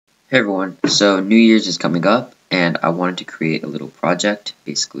Hey everyone, so New Year's is coming up and I wanted to create a little project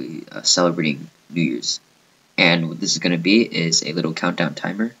basically celebrating New Year's. And what this is going to be is a little countdown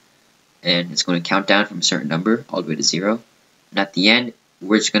timer, and it's going to count down from a certain number all the way to 0. And at the end,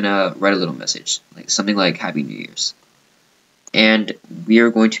 we're just going to write a little message, like something like Happy New Year's. And we are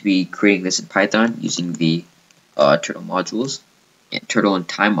going to be creating this in Python using the turtle modules, turtle and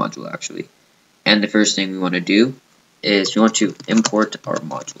time module actually. And the first thing we want to do is we want to import our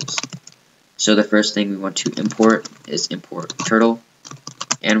modules. So the first thing we want to import is import turtle,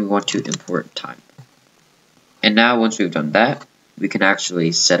 and we want to import time. And now once we've done that, we can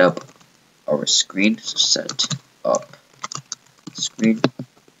actually set up our screen. So set up screen.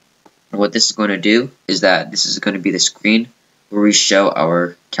 And what this is going to do is that this is going to be the screen where we show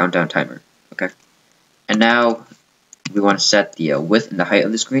our countdown timer. Okay. And now we want to set the width and the height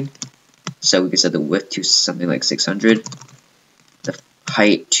of the screen. So we can set the width to something like 600, the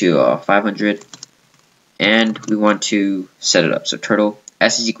height to 500, and we want to set it up. So turtle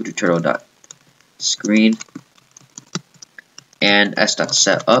s is equal to turtle dot screen and s dot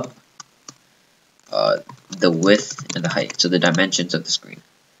set up the width and the height, so the dimensions of the screen.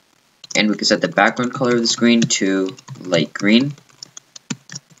 And we can set the background color of the screen to light green,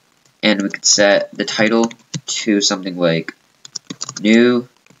 and we could set the title to something like New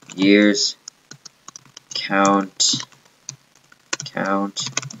Year's countdown.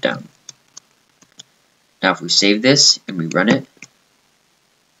 Now if we save this and we run it,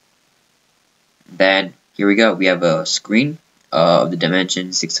 then here we go. We have a screen of the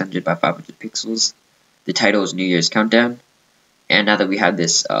dimension 600 by 500 pixels. The title is New Year's Countdown. And now that we have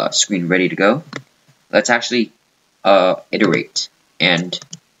this screen ready to go, let's actually iterate and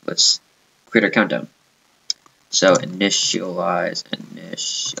let's create our countdown. So initialize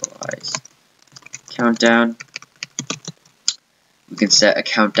countdown. We can set a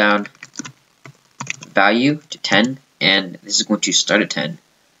countdown value to 10, and this is going to start at 10.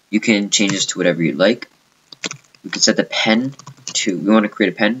 You can change this to whatever you'd like. We can set the pen to, we want to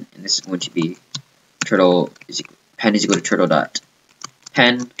create a pen, and this is going to be pen is equal to turtle dot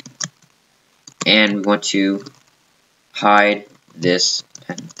pen, and we want to hide this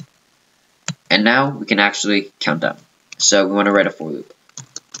pen. And now we can actually count down. So we want to write a for loop.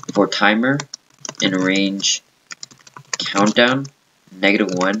 For timer in range countdown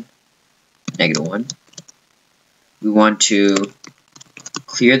 -1, -1. We want to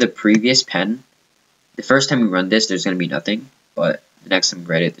clear the previous pen. The first time we run this, there's going to be nothing, but the next time we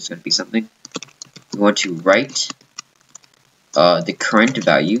write it, there's going to be something. We want to write the current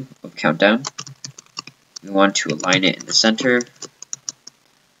value of countdown. We want to align it in the center.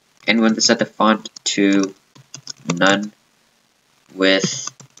 And we want to set the font to none with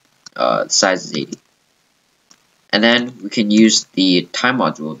the size is 80. And then we can use the time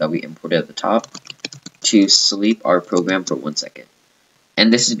module that we imported at the top to sleep our program for 1 second.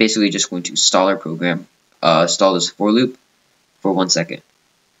 And this is basically just going to stall our program, stall this for loop for 1 second.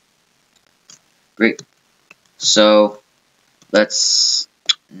 Great. So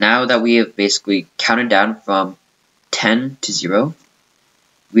now that we have basically counted down from 10 to 0,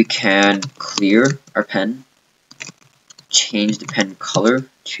 we can clear our pen, change the pen color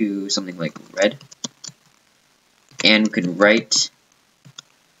to something like red, and we can write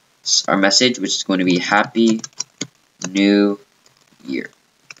our message, which is going to be Happy New Year.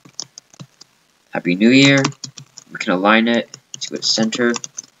 Happy New Year. We can align it to its center,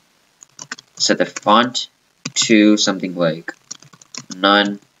 set the font to something like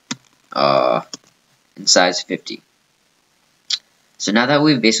none in size 50. So now that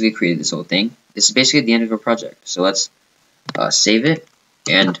we've basically created this whole thing, this is basically the end of our project. So let's save it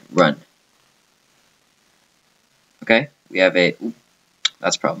and run. Okay, we have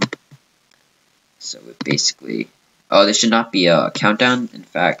that's a problem. So it basically, this should not be a countdown. In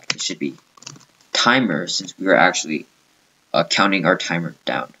fact, it should be timer, since we were actually counting our timer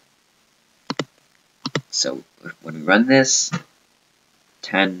down. So when we run this,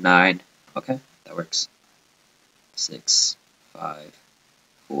 10, 9, okay, that works. 6, 5,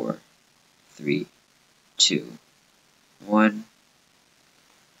 4, 3, 2, 1.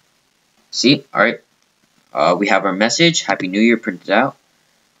 See, alright. We have our message, Happy New Year, printed out.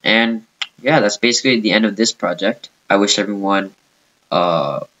 And yeah, that's basically the end of this project. I wish everyone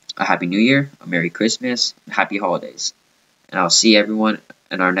a Happy New Year, a Merry Christmas, and Happy Holidays. And I'll see everyone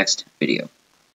in our next video.